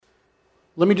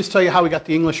Let me just tell you how we got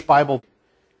the English Bible.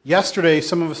 Yesterday,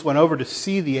 some of us went over to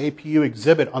see the APU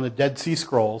exhibit on the Dead Sea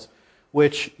Scrolls,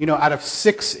 which, out of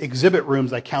 6 exhibit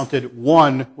rooms I counted,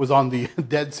 1 was on the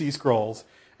Dead Sea Scrolls,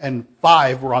 and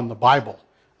 5 were on the Bible.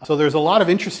 So there's a lot of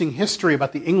interesting history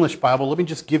about the English Bible. Let me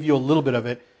just give you a little bit of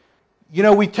it.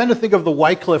 We tend to think of the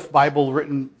Wycliffe Bible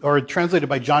written or translated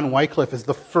by John Wycliffe as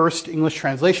the first English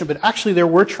translation, but actually there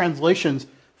were translations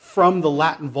from the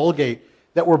Latin Vulgate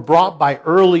that were brought by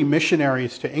early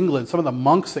missionaries to England. Some of the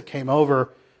monks that came over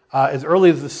as early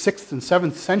as the 6th and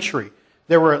 7th century,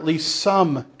 there were at least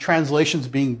some translations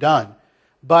being done.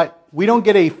 But we don't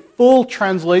get a full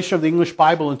translation of the English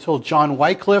Bible until John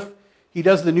Wycliffe. He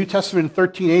does the New Testament in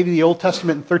 1380, the Old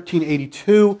Testament in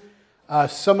 1382.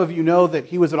 Some of you know that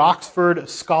he was at Oxford, a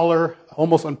scholar,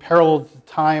 almost unparalleled at the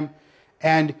time,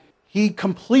 and he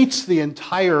completes the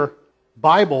entire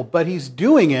Bible, but he's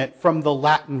doing it from the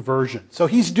Latin version. So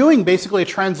he's doing basically a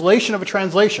translation of a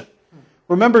translation.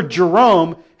 Remember,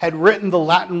 Jerome had written the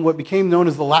Latin, what became known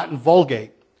as the Latin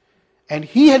Vulgate, and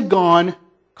he had gone,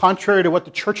 contrary to what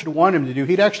the church had wanted him to do,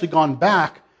 he'd actually gone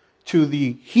back to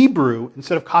the Hebrew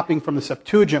instead of copying from the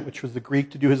Septuagint, which was the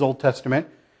Greek, to do his Old Testament.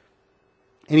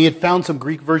 And he had found some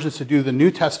Greek versions to do the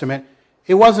New Testament.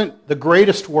 It wasn't the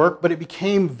greatest work, but it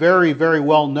became very, very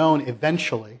well known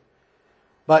eventually.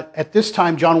 But at this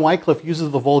time, John Wycliffe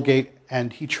uses the Vulgate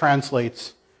and he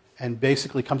translates and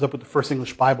basically comes up with the first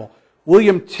English Bible.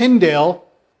 William Tyndale,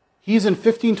 he's in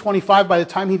 1525 by the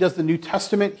time he does the New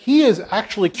Testament. He is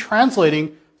actually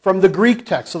translating from the Greek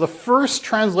text. So the first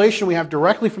translation we have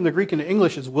directly from the Greek into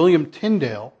English is William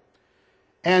Tyndale.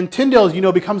 And Tyndale, as you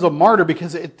know, becomes a martyr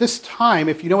because at this time,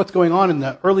 if you know what's going on in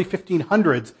the early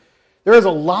 1500s, there is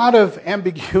a lot of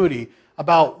ambiguity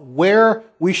about where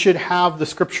we should have the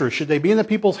scriptures. Should they be in the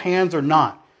people's hands or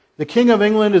not? The King of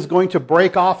England is going to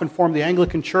break off and form the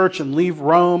Anglican Church and leave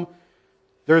Rome.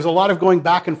 There's a lot of going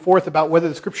back and forth about whether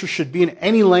the scriptures should be in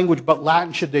any language but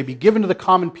Latin. Should they be given to the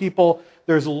common people?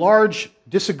 There's large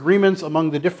disagreements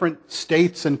among the different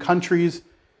states and countries.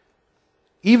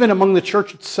 Even among the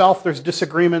church itself, there's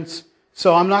disagreements.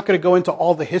 So I'm not going to go into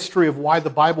all the history of why the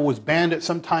Bible was banned at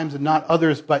some times and not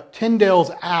others, but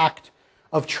Tyndale's act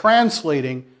of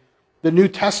translating the New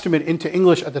Testament into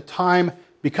English at the time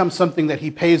becomes something that he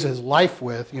pays his life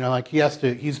with.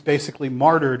 He's basically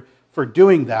martyred for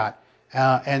doing that.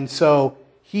 And so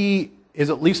he is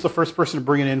at least the first person to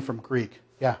bring it in from Greek.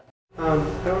 Yeah. I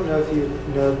don't know if you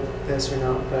know this or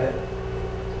not, but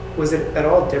was it at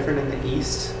all different in the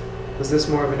East? Was this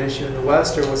more of an issue in the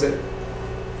West, or was it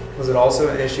also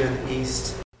an issue in the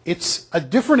East? It's a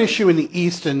different issue in the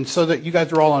East, and so that you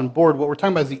guys are all on board, what we're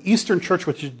talking about is the Eastern Church,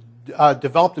 which is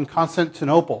developed in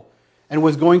Constantinople and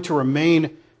was going to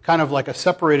remain kind of like a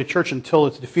separated church until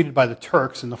it's defeated by the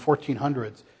Turks in the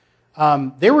 1400s.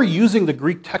 They were using the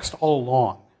Greek text all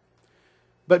along.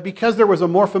 But because there was a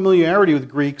more familiarity with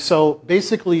Greek, so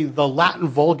basically the Latin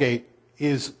Vulgate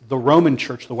is the Roman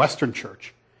Church, the Western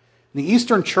Church. The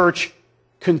Eastern Church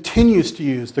continues to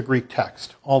use the Greek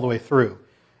text all the way through.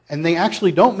 And they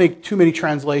actually don't make too many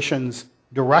translations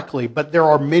directly, but there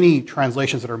are many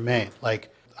translations that are made.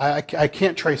 Like, I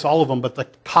can't trace all of them, but the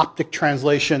Coptic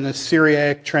translation, the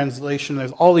Syriac translation,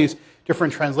 there's all these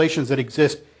different translations that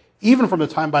exist, even from the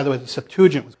time, by the way, the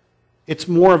Septuagint was. It's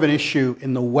more of an issue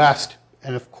in the West,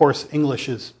 and of course, English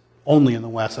is only in the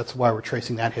West. That's why we're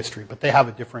tracing that history. But they have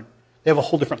a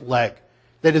whole different leg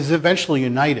that is eventually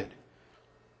united.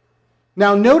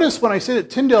 Now, notice when I say that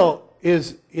Tyndale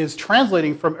is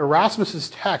translating from Erasmus's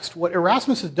text, what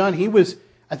Erasmus has done, he was,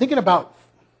 I think in about,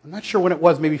 I'm not sure when it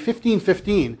was, maybe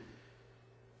 1515,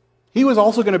 he was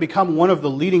also going to become one of the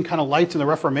leading kind of lights in the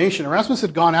Reformation. Erasmus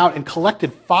had gone out and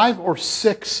collected 5 or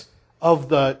 6 of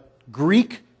the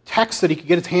Greek texts that he could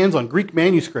get his hands on, Greek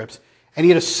manuscripts, and he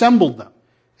had assembled them.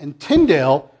 And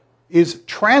Tyndale is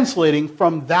translating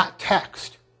from that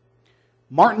text.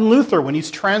 Martin Luther, when he's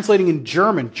translating in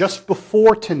German just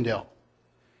before Tyndale,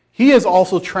 he is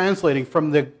also translating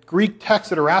from the Greek text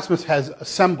that Erasmus has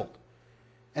assembled.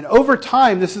 And over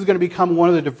time, this is going to become one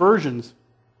of the diversions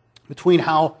between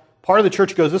how part of the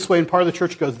church goes this way and part of the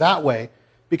church goes that way,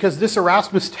 because this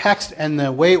Erasmus text and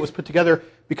the way it was put together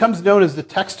becomes known as the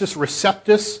Textus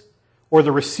Receptus, or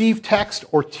the received text,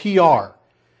 or TR.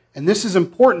 And this is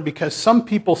important because some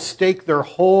people stake their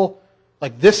whole,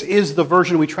 like, this is the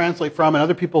version we translate from, and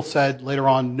other people said later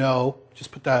on, no,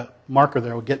 just put that marker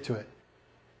there, we'll get to it.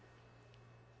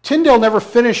 Tyndale never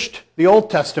finished the Old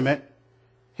Testament.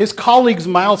 His colleagues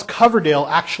Miles Coverdale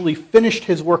actually finished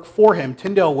his work for him.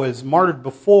 Tyndale was martyred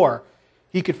before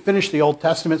he could finish the Old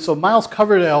Testament. So Miles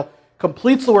Coverdale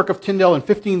completes the work of Tyndale in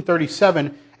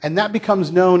 1537, and that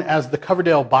becomes known as the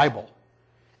Coverdale Bible.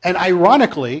 And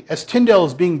ironically, as Tyndale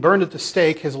is being burned at the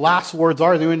stake, his last words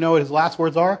are, does anyone know what his last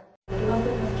words are? Open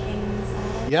the king's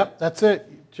eyes. Yep, that's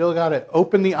it. Jill got it.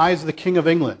 Open the eyes of the King of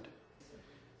England.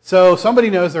 So somebody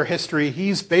knows their history.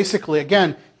 He's basically,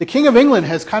 again, the King of England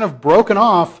has kind of broken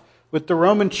off with the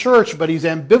Roman Church, but he's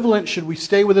ambivalent. Should we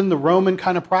stay within the Roman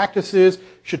kind of practices?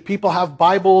 Should people have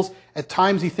Bibles? At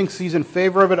times he thinks he's in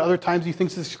favor of it. Other times he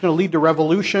thinks it's going to lead to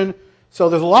revolution. So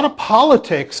there's a lot of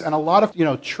politics and a lot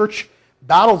of, church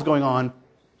battles going on.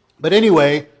 But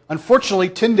anyway, unfortunately,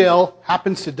 Tyndale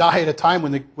happens to die at a time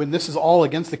when this is all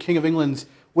against the King of England's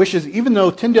wishes, even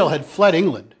though Tyndale had fled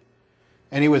England.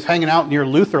 And he was hanging out near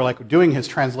Luther, like doing his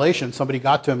translation. Somebody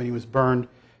got to him and he was burned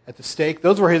at the stake.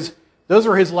 Those were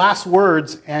his last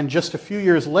words, and just a few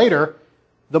years later,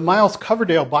 the Miles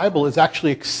Coverdale Bible is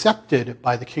actually accepted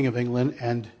by the King of England,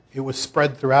 and it was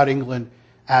spread throughout England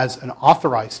as an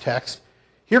authorized text.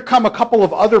 Here come a couple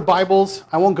of other Bibles.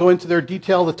 I won't go into their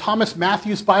detail. The Thomas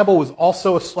Matthews Bible was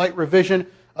also a slight revision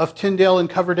of Tyndale and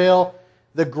Coverdale.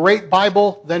 The Great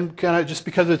Bible, then kind of just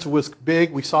because it was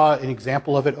big, we saw an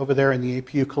example of it over there in the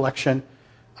APU collection,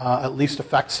 at least a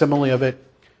facsimile of it.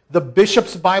 The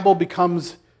Bishop's Bible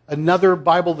becomes another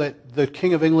Bible that the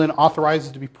King of England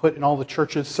authorizes to be put in all the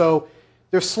churches. So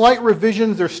there's slight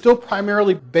revisions. They're still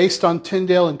primarily based on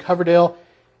Tyndale and Coverdale.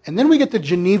 And then we get the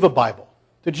Geneva Bible.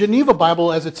 The Geneva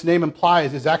Bible, as its name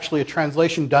implies, is actually a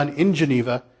translation done in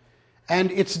Geneva.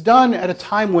 And it's done at a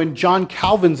time when John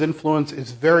Calvin's influence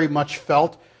is very much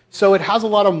felt. So it has a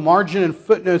lot of margin and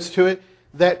footnotes to it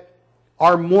that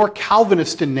are more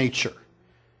Calvinist in nature.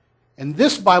 And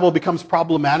this Bible becomes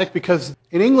problematic because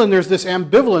in England there's this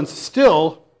ambivalence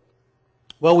still.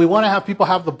 Well, we want to have people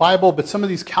have the Bible, but some of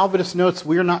these Calvinist notes,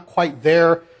 we're not quite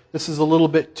there. This is a little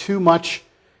bit too much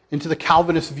into the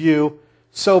Calvinist view.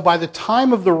 So by the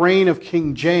time of the reign of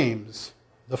King James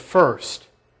I,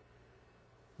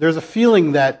 there's a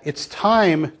feeling that it's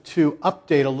time to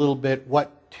update a little bit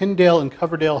what Tyndale and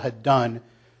Coverdale had done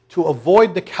to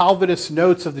avoid the Calvinist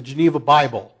notes of the Geneva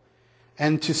Bible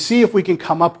and to see if we can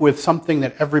come up with something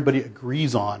that everybody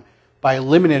agrees on by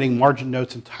eliminating margin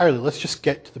notes entirely. Let's just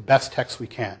get to the best text we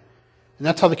can. And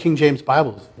that's how the King James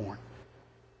Bible is born.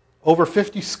 Over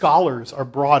 50 scholars are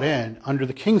brought in under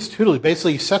the king's tutelage.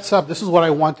 Basically, he sets up, this is what I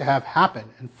want to have happen,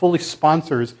 and fully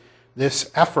sponsors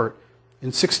this effort. In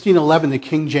 1611, the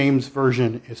King James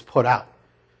Version is put out.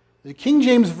 The King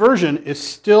James Version is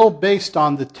still based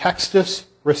on the Textus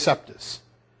Receptus,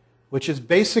 which is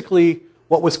basically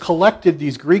what was collected,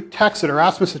 these Greek texts that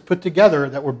Erasmus had put together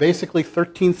that were basically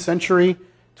 13th century,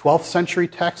 12th century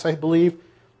texts, I believe,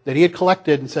 that he had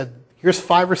collected and said, here's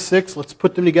 5 or 6, let's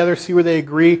put them together, see where they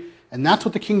agree. And that's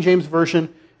what the King James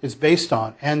Version is based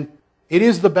on. And it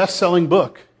is the best-selling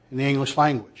book in the English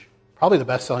language. Probably the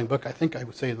best-selling book, I think I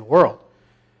would say, in the world.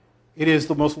 It is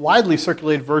the most widely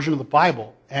circulated version of the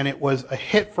Bible, and it was a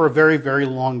hit for a very, very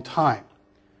long time.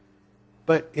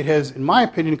 But it has, in my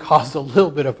opinion, caused a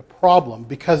little bit of a problem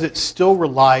because it still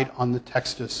relied on the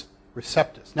Textus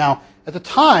Receptus. Now, at the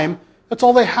time, that's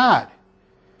all they had.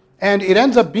 And it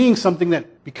ends up being something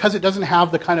that, because it doesn't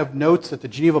have the kind of notes that the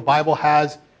Geneva Bible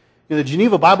has, the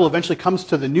Geneva Bible eventually comes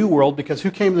to the New World because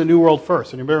who came to the New World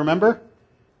first? Anybody remember?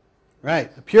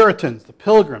 Right, the Puritans, the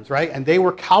Pilgrims, right? And they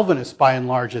were Calvinists by and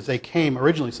large as they came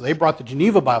originally, so they brought the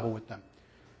Geneva Bible with them.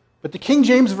 But the King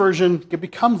James Version, it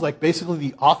becomes like basically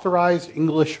the authorized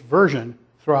English version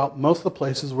throughout most of the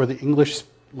places where the English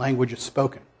language is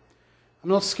spoken. I'm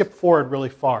going to skip forward really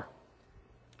far.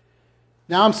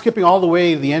 Now I'm skipping all the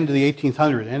way to the end of the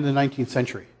 1800s, end of the 19th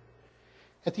century.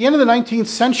 At the end of the 19th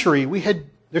century,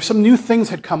 there's some new things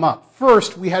had come up.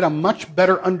 First, we had a much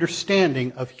better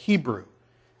understanding of Hebrew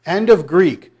and of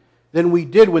Greek than we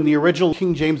did when the original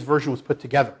King James Version was put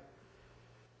together.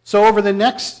 So over the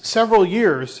next several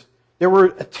years, there were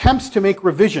attempts to make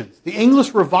revisions. The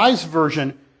English Revised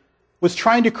Version was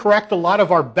trying to correct a lot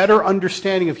of our better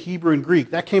understanding of Hebrew and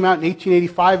Greek. That came out in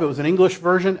 1885. It was an English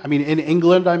version. In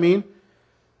England.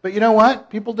 But you know what?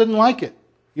 People didn't like it.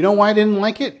 You know why they didn't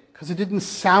like it? Because it didn't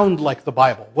sound like the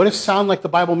Bible. What does sound like the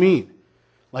Bible mean?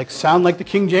 Like sound like the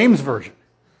King James Version.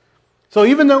 So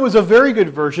even though it was a very good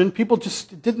version, people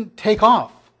just didn't take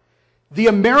off. The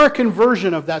American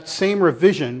version of that same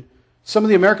revision, some of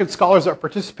the American scholars that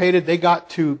participated, they got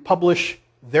to publish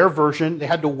their version. They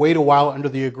had to wait a while under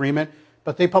the agreement,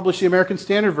 but they published the American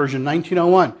Standard Version in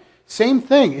 1901. Same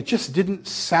thing, it just didn't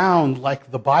sound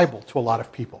like the Bible to a lot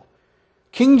of people.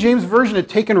 King James Version had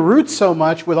taken root so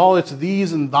much with all its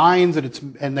these and thines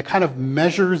and the kind of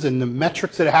measures and the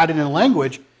metrics that it had in the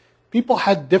language, people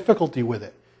had difficulty with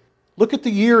it. Look at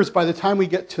the years by the time we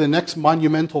get to the next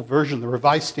monumental version, the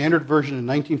Revised Standard Version in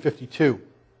 1952.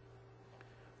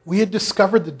 We had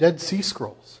discovered the Dead Sea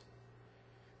Scrolls.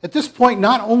 At this point,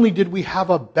 not only did we have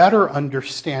a better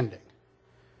understanding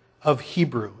of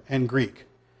Hebrew and Greek,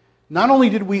 not only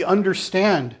did we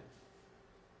understand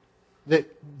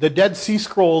that the Dead Sea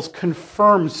Scrolls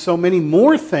confirmed so many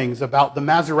more things about the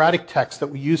Masoretic text that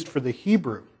we used for the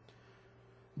Hebrew,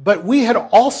 but we had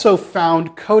also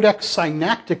found Codex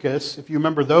Sinaiticus, if you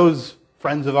remember those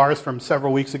friends of ours from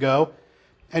several weeks ago,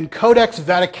 and Codex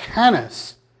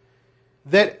Vaticanus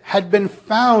that had been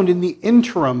found in the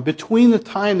interim between the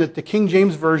time that the King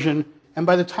James Version and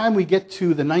by the time we get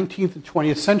to the 19th and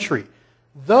 20th century.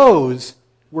 Those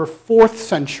were 4th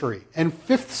century and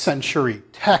 5th century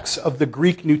texts of the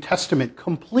Greek New Testament,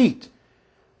 complete.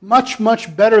 Much,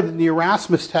 much better than the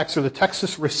Erasmus text or the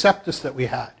Textus Receptus that we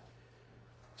had.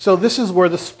 So this is where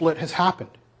the split has happened.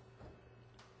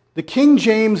 The King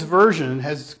James Version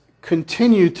has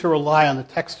continued to rely on the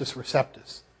Textus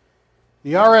Receptus.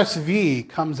 The RSV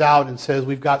comes out and says,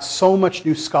 we've got so much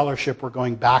new scholarship, we're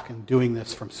going back and doing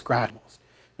this from scratch.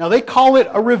 Now they call it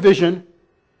a revision,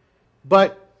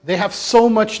 but they have so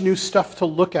much new stuff to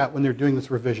look at when they're doing this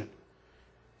revision.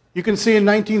 You can see in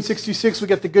 1966 we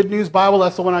get the Good News Bible.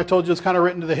 That's the one I told you is kind of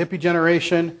written to the hippie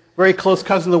generation. Very close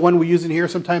cousin of the one we use in here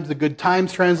sometimes, the Good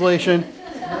Times translation.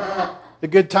 The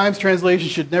Good Times translation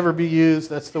should never be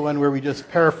used. That's the one where we just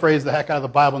paraphrase the heck out of the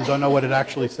Bible and don't know what it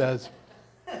actually says.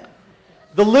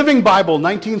 The Living Bible,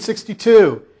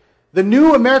 1962. The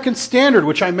New American Standard,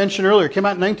 which I mentioned earlier, came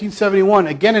out in 1971.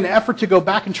 Again, an effort to go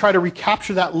back and try to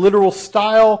recapture that literal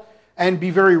style and be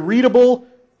very readable.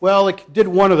 Well, it did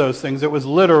one of those things. It was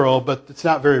literal, but it's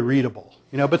not very readable.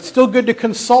 But still good to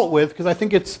consult with, because I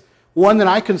think it's one that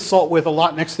I consult with a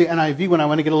lot next to the NIV when I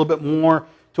want to get a little bit more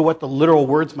to what the literal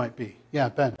words might be. Yeah,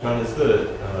 Ben. John, is the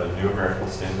New American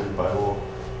Standard Bible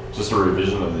just a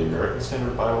revision of the American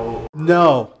Standard Bible?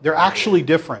 No, they're actually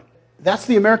different. That's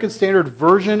the American Standard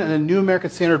Version, and the New American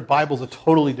Standard Bible is a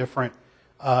totally different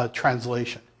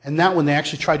translation. And that one, they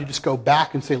actually tried to just go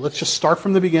back and say, let's just start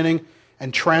from the beginning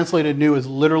and translate it new as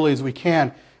literally as we can.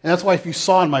 And that's why if you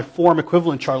saw in my form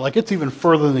equivalent chart, like it's even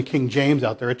further than the King James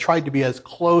out there. It tried to be as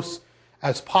close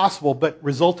as possible, but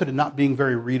resulted in not being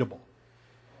very readable.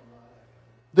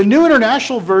 The New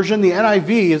International Version, the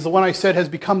NIV, is the one I said has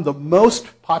become the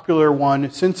most popular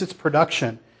one since its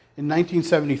production in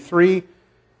 1973.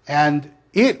 And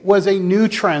it was a new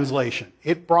translation.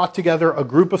 It brought together a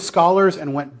group of scholars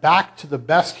and went back to the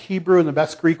best Hebrew and the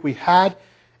best Greek we had.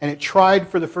 And it tried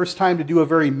for the first time to do a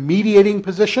very mediating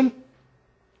position,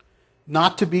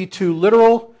 not to be too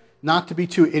literal, not to be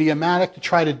too idiomatic, to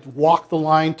try to walk the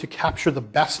line to capture the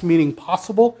best meaning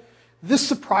possible. This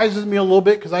surprises me a little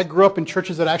bit because I grew up in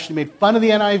churches that actually made fun of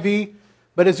the NIV.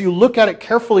 But as you look at it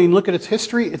carefully and look at its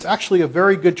history, it's actually a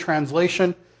very good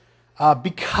translation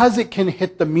because it can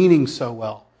hit the meaning so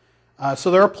well. So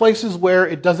there are places where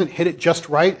it doesn't hit it just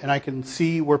right, and I can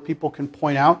see where people can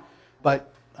point out.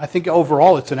 But I think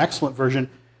overall it's an excellent version.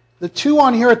 The two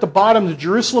on here at the bottom, the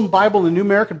Jerusalem Bible and the New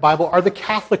American Bible, are the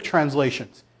Catholic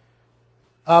translations.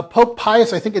 Pope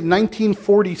Pius, I think in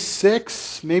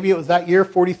 1946, maybe it was that year,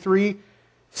 43,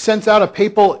 sends out a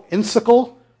papal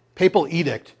encyclical, papal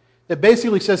edict, that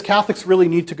basically says Catholics really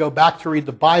need to go back to read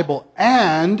the Bible,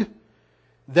 and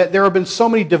that there have been so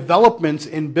many developments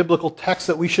in biblical texts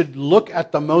that we should look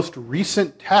at the most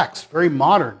recent text, very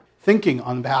modern thinking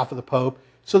on behalf of the Pope.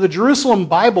 So the Jerusalem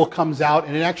Bible comes out,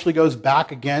 and it actually goes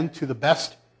back again to the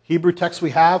best Hebrew text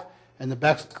we have and the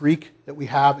best Greek that we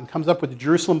have, and comes up with the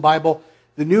Jerusalem Bible.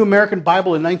 The New American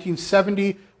Bible in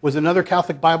 1970 was another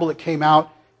Catholic Bible that came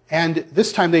out, and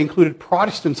this time they included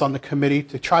Protestants on the committee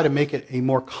to try to make it a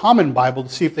more common Bible to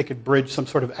see if they could bridge some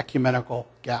sort of ecumenical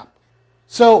gap.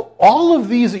 So all of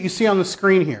these that you see on the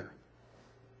screen here,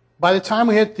 by the time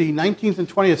we hit the 19th and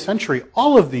 20th century,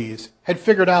 all of these had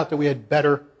figured out that we had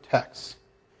better texts.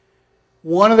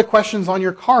 One of the questions on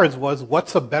your cards was,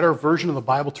 what's a better version of the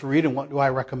Bible to read and what do I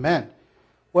recommend?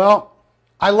 Well,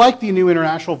 I like the New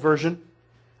International Version.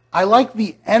 I like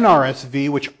the NRSV,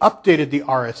 which updated the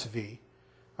RSV.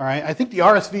 All right? I think the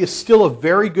RSV is still a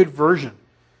very good version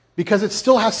because it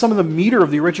still has some of the meter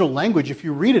of the original language. If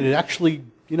you read it, it actually,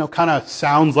 kind of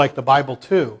sounds like the Bible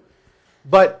too.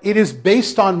 But it is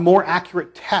based on more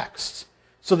accurate texts.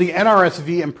 So the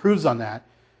NRSV improves on that.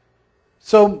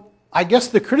 So I guess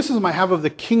the criticism I have of the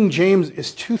King James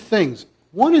is two things.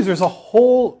 One is there's a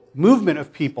whole movement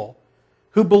of people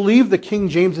who believe the King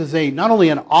James is not only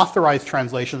an authorized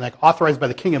translation, like authorized by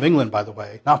the King of England, by the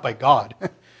way, not by God,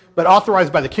 but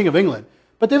authorized by the King of England.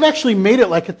 But they've actually made it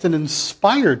like it's an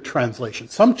inspired translation.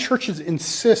 Some churches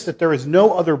insist that there is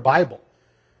no other Bible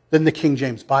than the King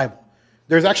James Bible.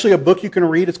 There's actually a book you can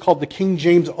read. It's called The King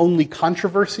James Only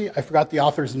Controversy. I forgot the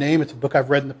author's name. It's a book I've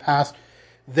read in the past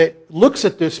that looks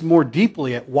at this more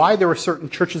deeply, at why there are certain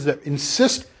churches that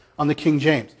insist on the King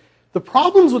James. The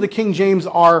problems with the King James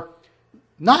are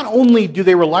not only do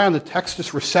they rely on the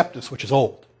Textus Receptus, which is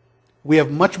old. We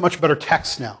have much, much better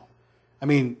texts now. I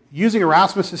mean, using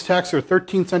Erasmus's text or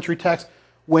 13th century text,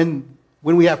 when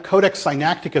we have Codex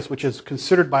Sinaiticus, which is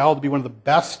considered by all to be one of the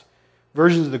best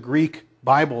versions of the Greek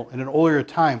Bible in an earlier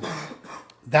time,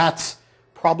 that's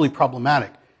probably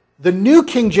problematic. The New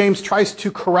King James tries to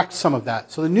correct some of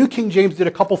that. So the New King James did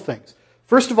a couple things.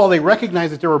 First of all, they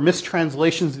recognized that there were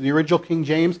mistranslations in the original King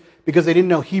James because they didn't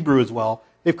know Hebrew as well.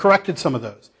 They've corrected some of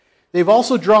those. They've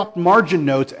also dropped margin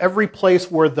notes every place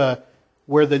where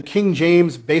the King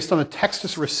James, based on the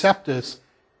Textus Receptus,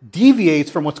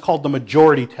 deviates from what's called the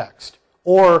majority text,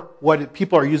 or what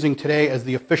people are using today as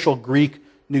the official Greek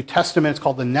New Testament. It's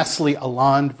called the Nestle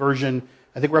Aland version.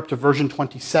 I think we're up to version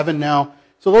 27 now.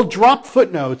 So they'll drop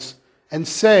footnotes and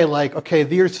say, like, okay,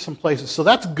 these are some places. So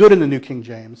that's good in the New King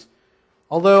James.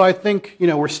 Although I think,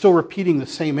 we're still repeating the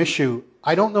same issue.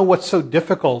 I don't know what's so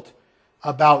difficult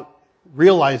about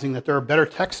realizing that there are better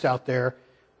texts out there.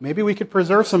 Maybe we could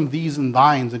preserve some these and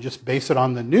thines and just base it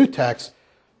on the new text.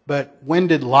 But when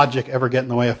did logic ever get in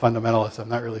the way of fundamentalists? I'm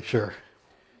not really sure.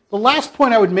 The last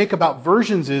point I would make about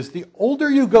versions is the older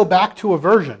you go back to a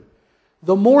version,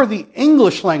 the more the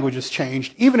English language has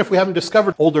changed, even if we haven't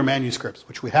discovered older manuscripts,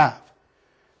 which we have.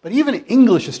 But even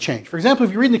English has changed. For example,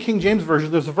 if you read in the King James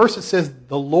Version, there's a verse that says,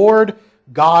 the Lord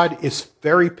God is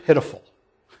very pitiful.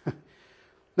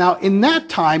 Now, in that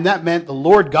time, that meant the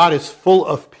Lord God is full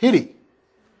of pity.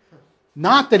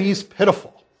 Not that he's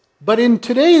pitiful. But in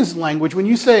today's language, when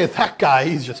you say that guy,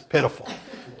 he's just pitiful,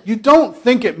 you don't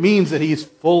think it means that he's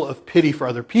full of pity for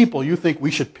other people. You think we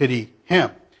should pity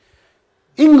him.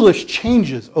 English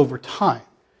changes over time.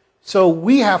 So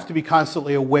we have to be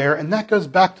constantly aware, and that goes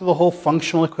back to the whole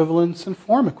functional equivalence and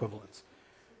form equivalence.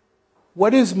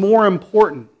 What is more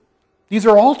important? These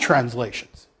are all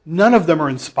translations. None of them are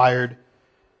inspired.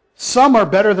 Some are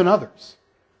better than others.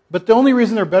 But the only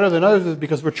reason they're better than others is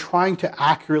because we're trying to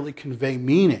accurately convey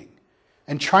meaning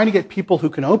and trying to get people who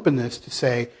can open this to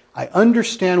say, I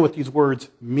understand what these words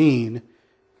mean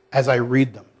as I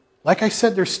read them. Like I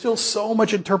said, there's still so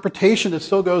much interpretation that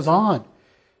still goes on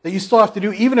that you still have to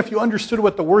do, even if you understood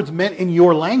what the words meant in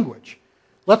your language.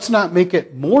 Let's not make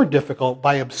it more difficult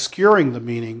by obscuring the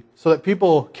meaning so that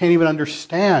people can't even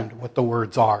understand what the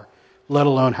words are, let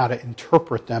alone how to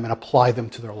interpret them and apply them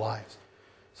to their lives.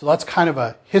 So that's kind of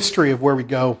a history of where we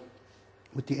go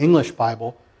with the English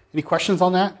Bible. Any questions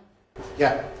on that?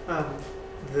 Yeah.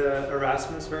 The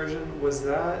Erasmus version, was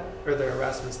that, or the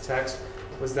Erasmus text,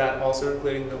 was that also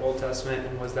including the Old Testament,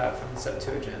 and was that from the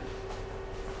Septuagint?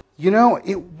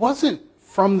 It wasn't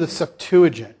from the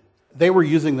Septuagint. They were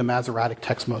using the Masoretic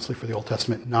text mostly for the Old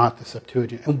Testament, not the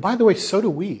Septuagint. And by the way, so do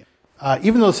we.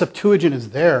 Even though the Septuagint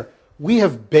is there, we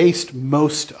have based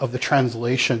most of the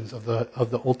translations of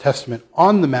the Old Testament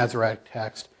on the Masoretic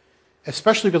text,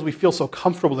 especially because we feel so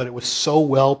comfortable that it was so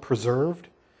well preserved.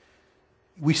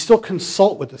 We still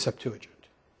consult with the Septuagint.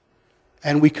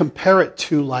 And we compare it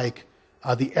to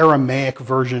the Aramaic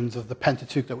versions of the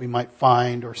Pentateuch that we might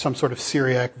find, or some sort of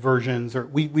Syriac versions, or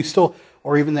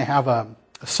or even they have a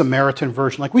Samaritan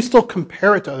version. We still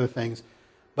compare it to other things.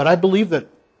 But I believe that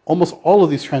almost all of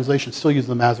these translations still use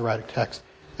the Masoretic text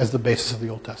as the basis of the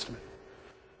Old Testament.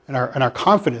 And our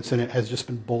confidence in it has just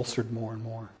been bolstered more and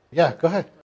more. Yeah, go ahead.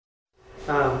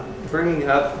 Bringing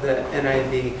up the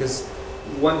NIV, because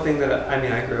one thing that,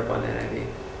 I grew up on NIV,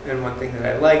 and one thing that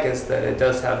I like is that it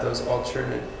does have those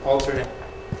alternate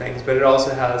things, but it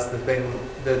also has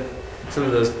some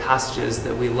of those passages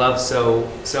that we love so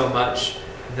much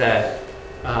that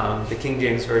the King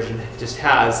James Version just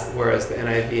has, whereas the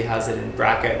NIV has it in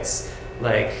brackets,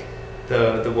 like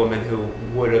the woman who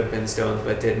would have been stoned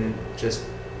but didn't. Just,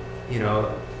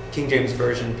 King James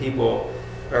Version people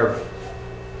or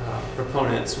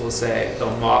proponents will say,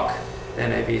 they'll mock the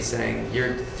NIV, saying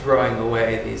you're throwing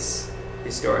away these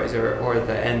stories, or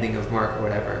the ending of Mark or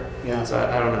whatever. Yeah. So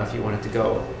I don't know if you wanted to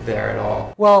go there at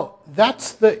all. Well,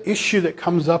 that's the issue that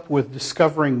comes up with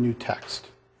discovering new text.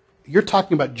 You're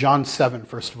talking about John 7,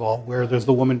 first of all, where there's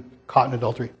the woman caught in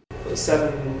adultery.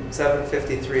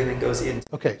 7:53 and then goes into.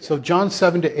 Okay, so John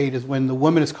 7 to 8 is when the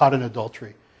woman is caught in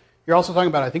adultery. You're also talking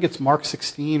about, I think it's Mark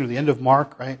 16 or the end of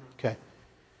Mark, right? Okay.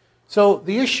 So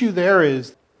the issue there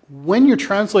is when you're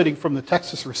translating from the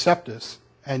Textus Receptus,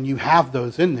 and you have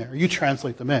those in there, you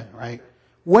translate them in, right?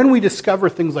 When we discover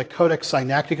things like Codex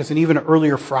Sinaiticus and even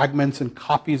earlier fragments and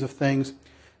copies of things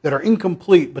that are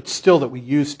incomplete, but still that we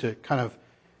use to kind of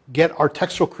get our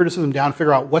textual criticism down,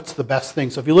 figure out what's the best thing.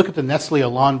 So if you look at the Nestle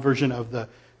Aland version of the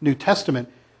New Testament,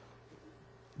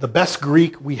 the best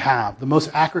Greek we have, the most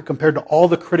accurate compared to all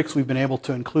the critics we've been able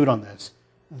to include on this,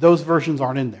 those versions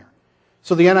aren't in there.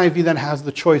 So the NIV then has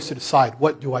the choice to decide,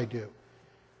 what do I do?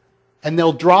 And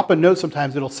they'll drop a note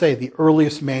sometimes, it'll say the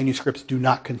earliest manuscripts do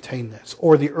not contain this,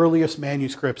 or the earliest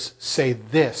manuscripts say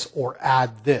this or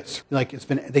add this. Like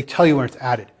they tell you when it's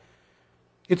added.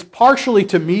 It's partially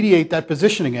to mediate that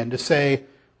position again, to say,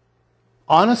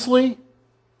 honestly,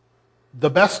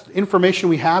 the best information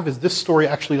we have is this story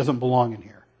actually doesn't belong in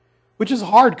here. Which is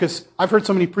hard because I've heard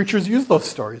so many preachers use those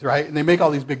stories, right? And they make all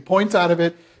these big points out of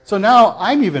it. So now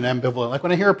I'm even ambivalent. Like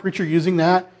when I hear a preacher using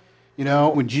that,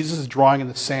 when Jesus is drawing in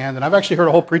the sand, and I've actually heard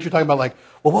a whole preacher talking about like,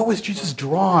 well, what was Jesus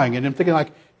drawing? And I'm thinking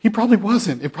like, he probably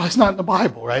wasn't. It probably's not in the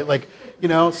Bible, right? Like,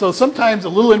 so sometimes a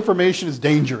little information is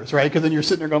dangerous, right? Because then you're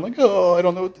sitting there going like, oh, I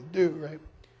don't know what to do, right?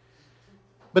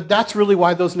 But that's really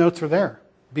why those notes are there.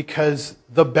 Because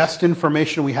the best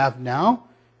information we have now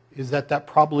is that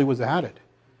probably was added.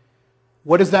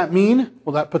 What does that mean?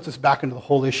 Well, that puts us back into the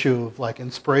whole issue of like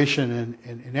inspiration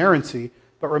and inerrancy.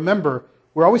 But remember,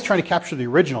 we're always trying to capture the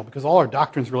original because all our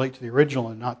doctrines relate to the original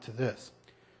and not to this.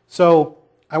 So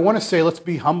I want to say let's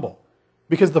be humble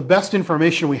because the best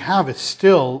information we have is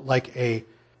still like a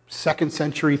 2nd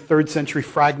century, 3rd century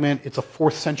fragment. It's a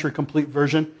 4th century complete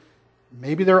version.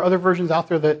 Maybe there are other versions out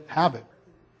there that have it.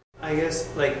 I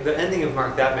guess like the ending of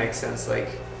Mark, that makes sense. Like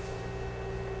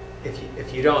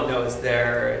if you don't know it's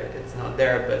there, it's not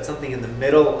there, but something in the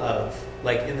middle of,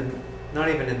 like not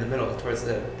even in the middle, towards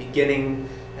the beginning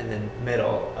and then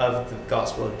middle of the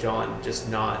Gospel of John, just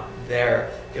not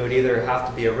there. It would either have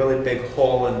to be a really big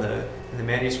hole in the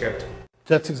manuscript.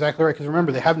 That's exactly right, because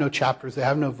remember, they have no chapters, they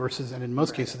have no verses, and in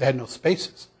most cases, they had no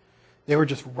spaces. They were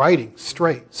just writing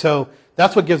straight. So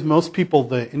that's what gives most people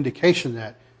the indication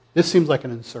that this seems like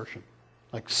an insertion.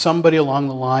 Like somebody along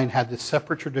the line had this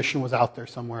separate tradition, was out there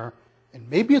somewhere, and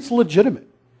maybe it's legitimate.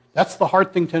 That's the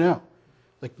hard thing to know.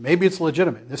 Like maybe it's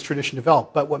legitimate, this tradition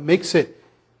developed, but what makes it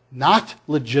not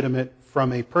legitimate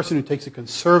from a person who takes a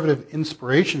conservative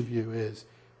inspiration view is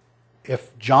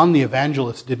if John the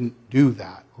Evangelist didn't do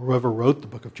that, or whoever wrote the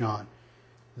book of John,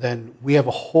 then we have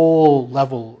a whole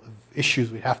level of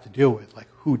issues we'd have to deal with, like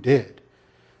who did,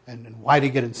 and why did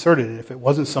it get inserted. And if it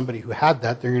wasn't somebody who had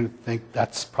that, they're going to think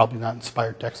that's probably not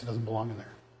inspired text, it doesn't belong in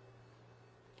there.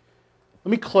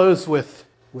 Let me close with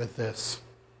this.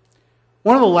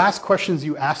 One of the last questions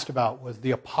you asked about was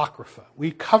the Apocrypha.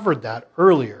 We covered that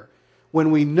earlier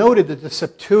when we noted that the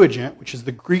Septuagint, which is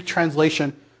the Greek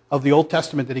translation of the Old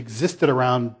Testament that existed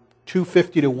around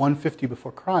 250 to 150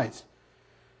 before Christ,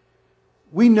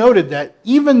 we noted that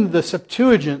even the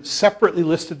Septuagint separately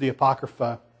listed the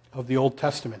Apocrypha of the Old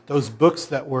Testament, those books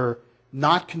that were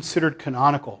not considered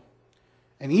canonical.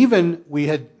 And even we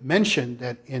had mentioned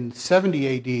that in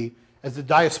 70 AD, as the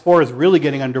diaspora is really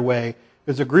getting underway,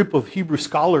 there's a group of Hebrew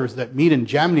scholars that meet in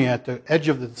Jamnia at the edge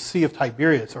of the Sea of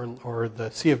Tiberias, or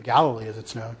the Sea of Galilee as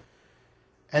it's known.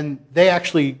 And they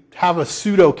actually have a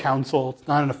pseudo-council. It's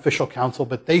not an official council,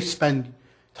 but they spend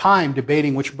time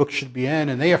debating which books should be in,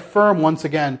 and they affirm once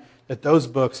again that those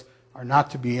books are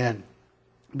not to be in.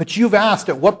 But you've asked,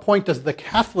 at what point does the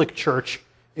Catholic Church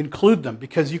include them?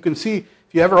 Because you can see,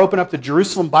 if you ever open up the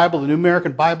Jerusalem Bible, the New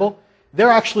American Bible, they're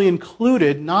actually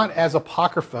included not as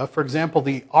Apocrypha. For example,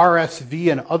 the RSV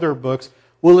and other books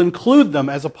will include them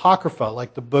as Apocrypha,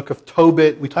 like the book of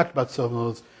Tobit. We talked about some of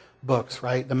those books,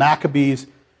 right? The Maccabees.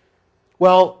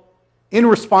 Well, in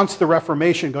response to the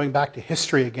Reformation, going back to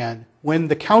history again, when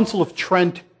the Council of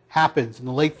Trent happens in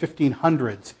the late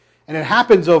 1500s, and it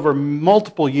happens over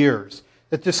multiple years,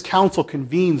 that this council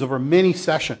convenes over many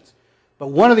sessions. But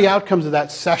one of the outcomes of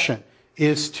that session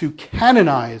is to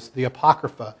canonize the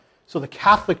Apocrypha. So the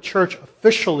Catholic Church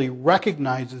officially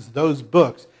recognizes those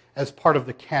books as part of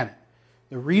the canon.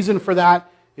 The reason for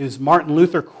that is Martin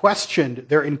Luther questioned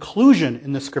their inclusion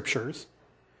in the Scriptures.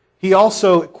 He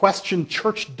also questioned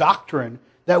church doctrine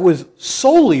that was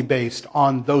solely based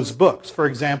on those books. For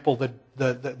example,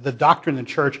 the doctrine in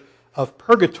the church of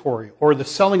purgatory, or the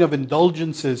selling of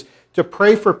indulgences to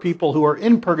pray for people who are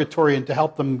in purgatory and to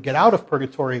help them get out of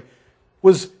purgatory,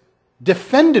 was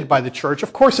defended by the church.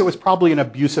 Of course, it was probably an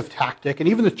abusive tactic, and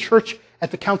even the church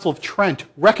at the Council of Trent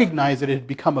recognized that it had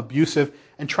become abusive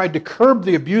and tried to curb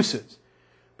the abuses.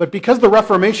 But because the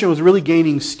Reformation was really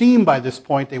gaining steam by this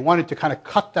point, they wanted to kind of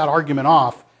cut that argument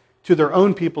off to their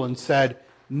own people and said,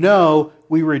 no,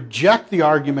 we reject the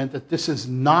argument that this is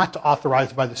not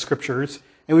authorized by the Scriptures,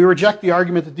 and we reject the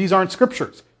argument that these aren't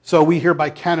Scriptures. So we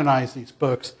hereby canonize these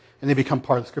books, and they become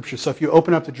part of the Scriptures. So if you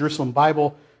open up the Jerusalem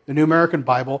Bible, the New American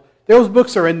Bible, Those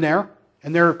books are in there,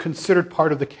 and they're considered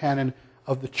part of the canon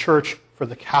of the church for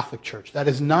the Catholic Church. That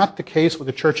is not the case with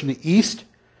the church in the East.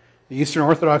 The Eastern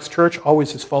Orthodox Church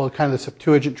always has followed kind of the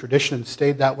Septuagint tradition and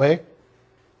stayed that way.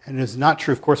 And it is not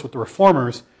true, of course, with the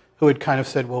Reformers, who had kind of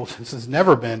said, well, this has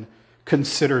never been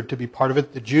considered to be part of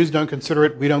it. The Jews don't consider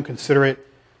it, we don't consider it,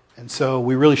 and so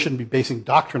we really shouldn't be basing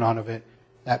doctrine on it.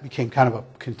 That became kind of a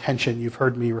contention. You've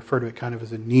heard me refer to it kind of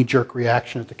as a knee-jerk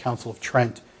reaction at the Council of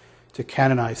Trent to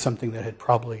canonize something that had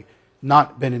probably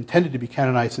not been intended to be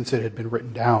canonized since it had been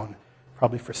written down,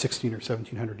 probably for 16 or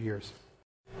 1700 years.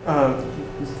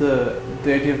 The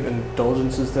idea of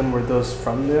indulgences then, were those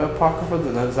from the Apocrypha?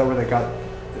 Is that where they got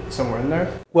somewhere in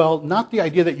there? Well, not the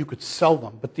idea that you could sell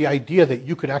them, but the idea that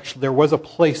you could actually, there was a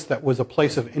place that was a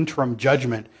place of interim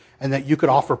judgment, and that you could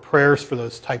offer prayers for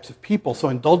those types of people. So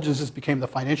indulgences became the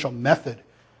financial method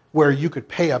where you could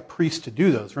pay a priest to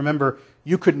do those. Remember,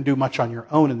 you couldn't do much on your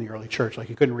own in the early church. Like,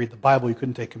 you couldn't read the Bible, you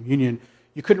couldn't take communion,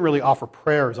 you couldn't really offer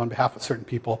prayers on behalf of certain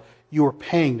people. You were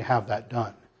paying to have that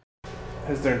done.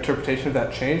 Has their interpretation of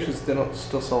that changed? Because they don't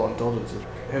still sell indulgences.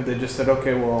 Have they just said,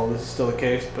 okay, well, this is still the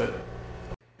case, but...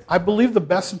 I believe the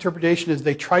best interpretation is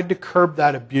they tried to curb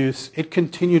that abuse. It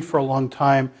continued for a long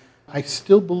time. I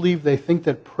still believe they think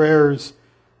that prayers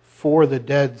for the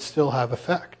dead still have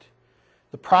effect.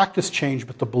 The practice changed,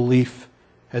 but the belief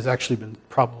has actually been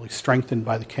probably strengthened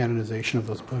by the canonization of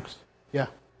those books. Yeah.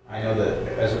 I know that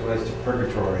as it relates to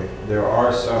purgatory, there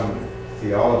are some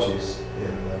theologies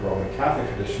in the Roman Catholic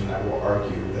tradition that will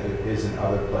argue that it is in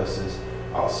other places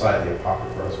outside the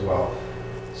Apocrypha as well.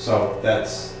 So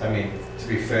that's, I mean, to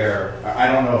be fair, I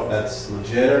don't know if that's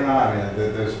legit or not. I mean,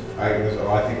 there's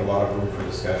I think a lot of room for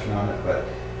discussion on it, but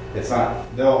it's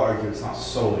not, they'll argue it's not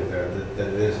solely there, that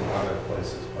it is in other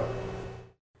places. But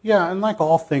yeah, and like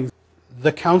all things,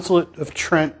 the Council of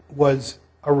Trent was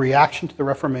a reaction to the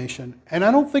Reformation, and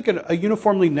I don't think a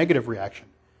uniformly negative reaction.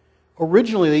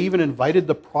 Originally, they even invited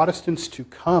the Protestants to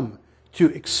come to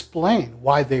explain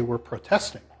why they were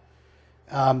protesting.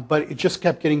 But it just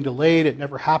kept getting delayed. It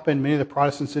never happened. Many of the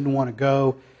Protestants didn't want to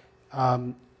go.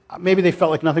 Maybe they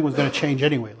felt like nothing was going to change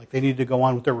anyway, like they needed to go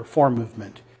on with their reform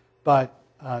movement. But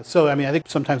so, I mean, I think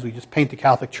sometimes we just paint the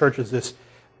Catholic Church as this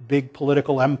big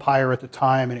political empire at the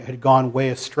time, and it had gone way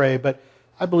astray. But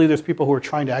I believe there's people who are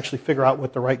trying to actually figure out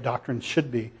what the right doctrines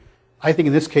should be. I think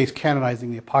in this case,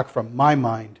 canonizing the Apocrypha, in my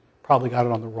mind, probably got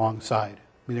it on the wrong side.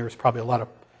 I mean, there was probably a lot of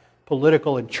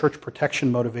political and church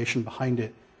protection motivation behind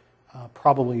it.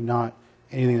 Probably not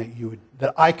anything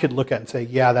that I could look at and say,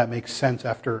 yeah, that makes sense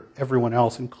after everyone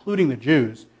else, including the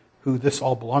Jews, who this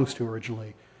all belongs to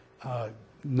originally,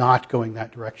 not going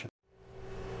that direction.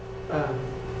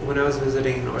 When I was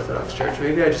visiting an Orthodox church,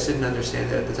 maybe I just didn't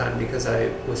understand it at the time because I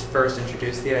was first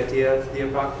introduced to the idea of the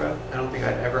Apocrypha. I don't think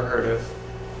I'd ever heard of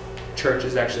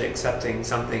churches actually accepting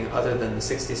something other than the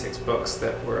 66 books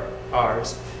that were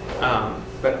ours.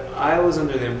 But I was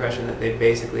under the impression that they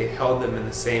basically held them in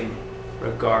the same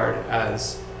regard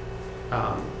as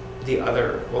the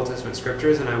other Old Testament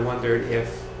scriptures, and I wondered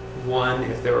if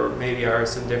there were maybe are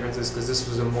some differences, because this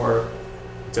was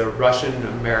it's a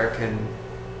Russian-American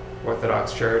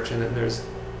Orthodox church, and then there's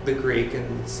the Greek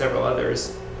and several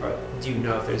others. Do you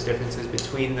know if there's differences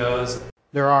between those?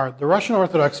 There are. The Russian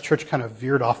Orthodox Church kind of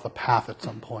veered off the path at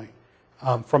some point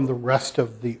from the rest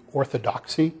of the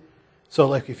Orthodoxy. So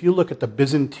like if you look at the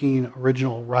Byzantine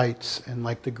original rites and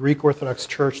like the Greek Orthodox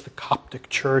Church, the Coptic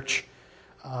Church,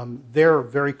 they're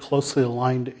very closely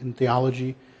aligned in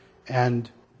theology,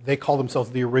 and they call themselves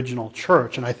the original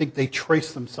church, and I think they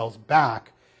trace themselves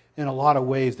back. In a lot of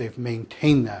ways, they've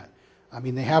maintained that. I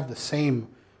mean, they have the same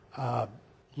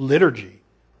liturgy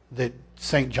that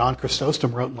St. John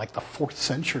Chrysostom wrote in like the 4th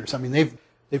century. So, I mean,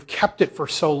 they've kept it for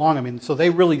so long. I mean, so they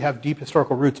really have deep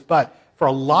historical roots. But for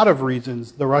a lot of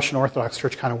reasons, the Russian Orthodox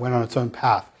Church kind of went on its own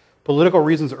path. Political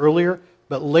reasons earlier,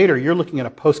 but later you're looking at a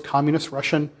post-communist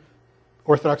Russian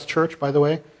Orthodox Church, by the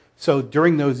way. So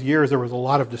during those years, there was a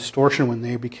lot of distortion when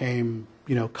they became,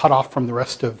 cut off from the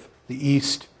rest of the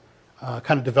East,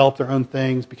 kind of developed their own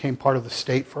things, became part of the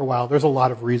state for a while. There's a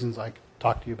lot of reasons I could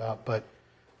talk to you about, but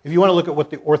if you want to look at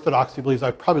what the Orthodoxy believes,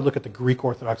 I'd probably look at the Greek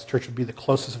Orthodox Church would be the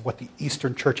closest of what the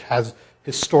Eastern Church has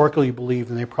historically believed,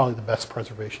 and they're probably the best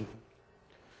preservation.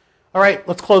 All right,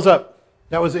 let's close up.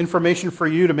 That was information for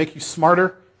you to make you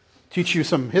smarter, teach you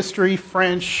some history,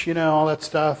 French, all that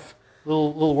stuff.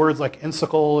 Little words like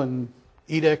encycle and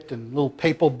edict and little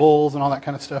papal bulls and all that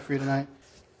kind of stuff for you tonight.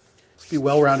 Let's be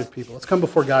well-rounded people. Let's come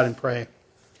before God and pray.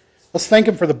 Let's thank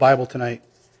Him for the Bible tonight.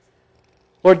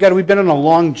 Lord God, we've been on a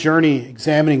long journey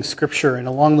examining Scripture, and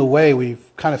along the way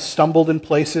we've kind of stumbled in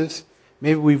places.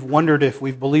 Maybe we've wondered if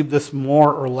we've believed this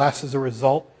more or less as a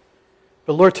result.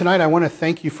 But Lord, tonight I want to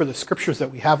thank you for the scriptures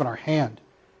that we have in our hand.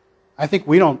 I think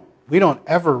we don't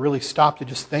ever really stop to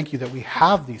just thank you that we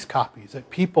have these copies, that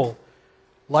people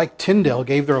like Tyndale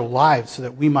gave their lives so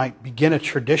that we might begin a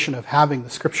tradition of having the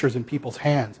scriptures in people's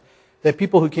hands. That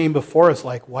people who came before us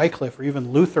like Wycliffe or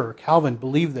even Luther or Calvin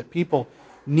believed that people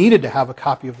needed to have a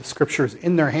copy of the scriptures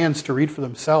in their hands to read for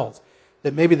themselves.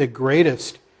 That maybe the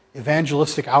greatest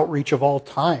evangelistic outreach of all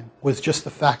time was just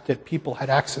the fact that people had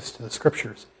access to the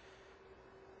scriptures.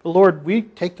 But Lord, we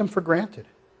take them for granted.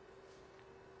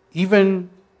 Even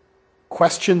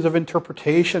questions of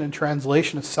interpretation and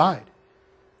translation aside,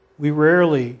 we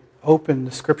rarely open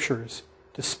the scriptures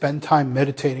to spend time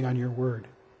meditating on your word.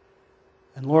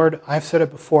 And Lord, I've said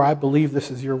it before, I believe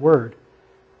this is your word.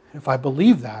 And if I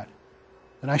believe that,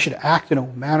 then I should act in a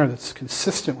manner that's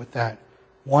consistent with that,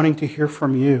 wanting to hear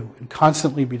from you and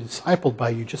constantly be discipled by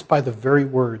you just by the very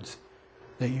words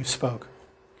that you spoke.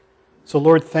 So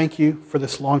Lord, thank you for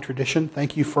this long tradition.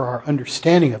 Thank you for our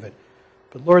understanding of it.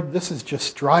 But Lord, this is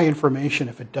just dry information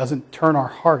if it doesn't turn our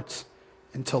hearts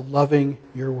into loving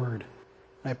your word.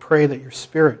 And I pray that your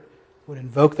Spirit would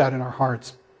invoke that in our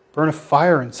hearts, burn a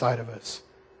fire inside of us,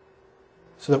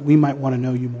 so that we might want to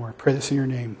know you more. I pray this in your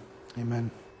name.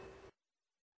 Amen.